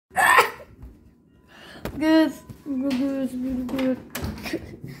Good. Good.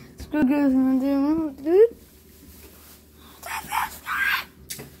 Screw goes in the dude.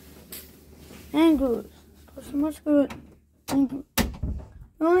 And good. So much good. And good.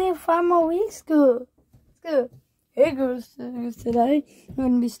 We only have 5 more weeks. Good. It's good. Hey, Goose. Today I'm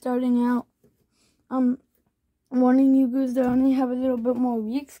going to be starting out. Warning you guys that I only have a little bit more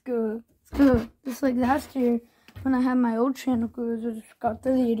weeks. Good. It's good. Just like last year when I had my old channel. Goose. I just got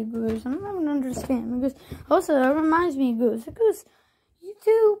deleted. Goose. I'm not going to understand. Because also that reminds me. Goose. Because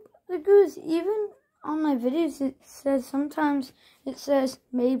YouTube. Because even on my videos it says sometimes it says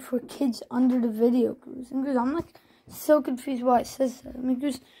made for kids under the video. Goose. And because I'm like so confused why it says that. I mean,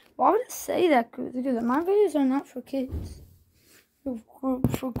 because why would it say that? Because my videos are not for kids.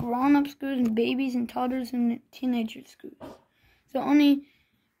 For grown-ups, and babies and toddlers and teenagers. It's the only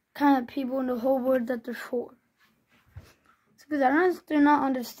kind of people in the whole world that they're for. Because I do not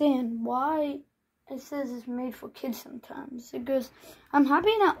understand why it says it's made for kids sometimes. Because I'm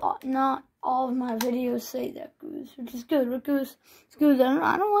happy not all of my videos say that, Goose, which is good. Goose, it's good.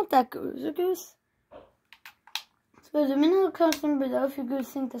 I don't want that, Goose. Goose. So let me know in the comments below if you guys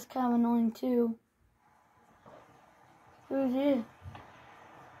think that's kind of annoying too. Goose, yeah.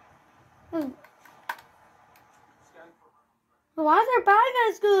 Why are there bad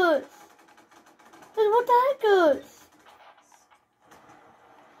guys, Goose? What the heck, Goose?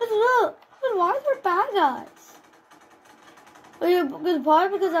 Look, why are there bad guys? Oh yeah,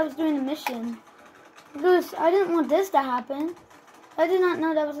 probably because I was doing a mission. Goose, I didn't want this to happen. I did not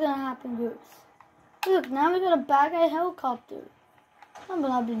know that was gonna happen, Goose. Look, now we got a bad guy helicopter. I'm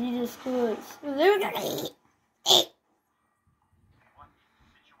gonna have to do this, Goose. There we go.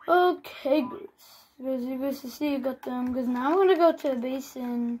 Okay, Goose. Because you guys see you got them. Because now I'm gonna go to the base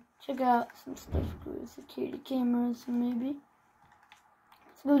and check out some stuff, Goose. Security cameras, maybe.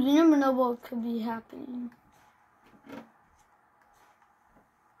 So you never know what could be happening.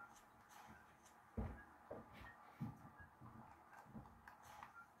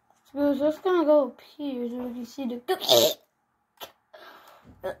 So let's gonna go up here so we can see the.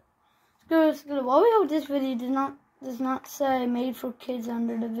 So while we hope this video does not say made for kids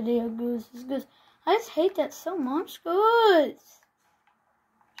under the video, Goose. Goose. I just hate that so much, Goose.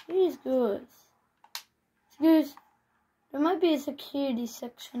 Jeez, Goose. Goose. There might be a security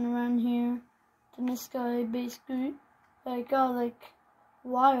section around here. In this guy base, Goose. Like a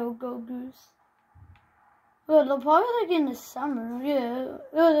while ago, Goose. Well, they'll probably like in the summer. Yeah,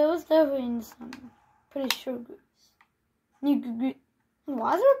 that was definitely in the summer. Pretty sure, Goose.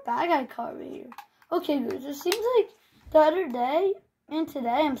 Why is there a bad guy car right here? Okay, Goose. It seems like the other day and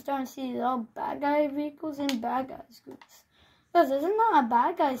today I'm starting to see all bad guy vehicles and bad guys, Goose. Because this is not a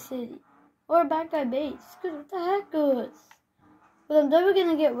bad guy city or a bad guy base. Goose, what the heck, Goose? But I'm never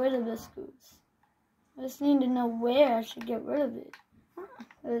gonna get rid of this, Goose. I just need to know where I should get rid of it.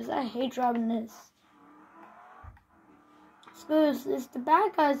 Because I hate driving this. Goose, it's the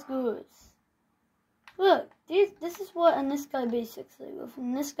bad guys, Goose. Look, this is what a this guy basically with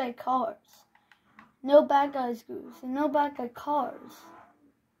this guy cars. No bad guys, Goose, and no bad guy cars.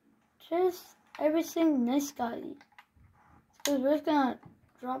 Just everything this guy. So we're just gonna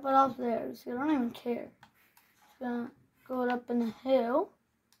drop it off there. So I don't even care. Just gonna go up in the hill.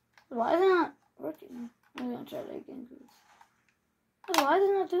 Why is it not working? I'm gonna try that again, Goose. Why is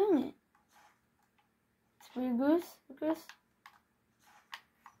it not doing it? It's weird, Goose.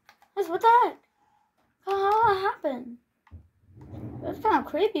 What the heck? How did that happen? That's kind of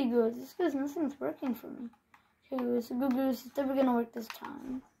creepy, Goose. It's because nothing's working for me. Okay, Goose. Goose, it's never gonna work this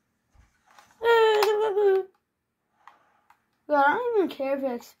time. God, I don't even care if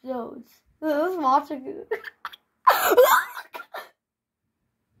it explodes. Let's watch it, Goose.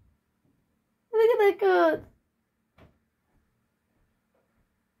 Look at that, Goose.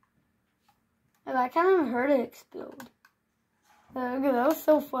 I kind of heard it explode. That was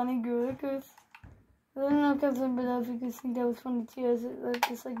so funny, Goose. I don't know if you guys think that was funny too.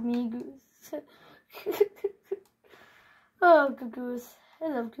 Just like me, Goose. Oh, Goose. I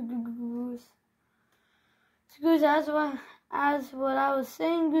love Goose. So, Goose, as what I was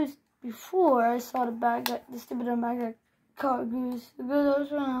saying, Goose, before I saw the stupid bad guy car, Goose. I was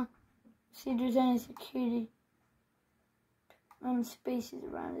trying to see if there's any security spaces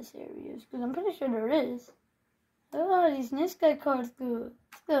around this area. Because I'm pretty sure there is. Oh, these nice guy cars, Goose.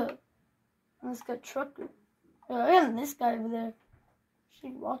 Let's go. Let's go trucker. Oh, I got this guy over there.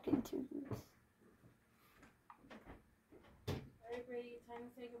 She's walking to Goose. Alright, Brady, time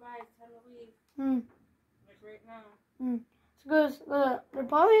to say goodbye. It's time to leave. Like right now. So Goose, there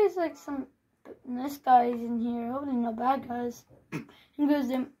probably is like some nice guys in here. Hopefully no bad guys. And Goose,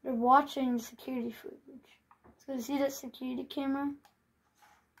 they're watching security footage. So you see that security camera?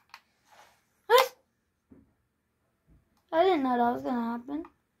 What? I didn't know that was gonna happen.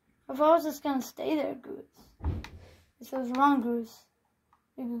 I thought I was just gonna stay there, Goose. This was wrong, Goose.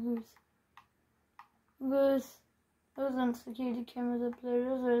 Goose. Goose. Those aren't security cameras up there.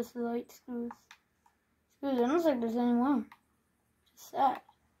 Those are just lights, Goose. Goose, I don't think there's any more. Just sad.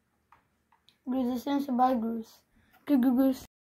 Goose, it's saying goodbye, Goose. Goose.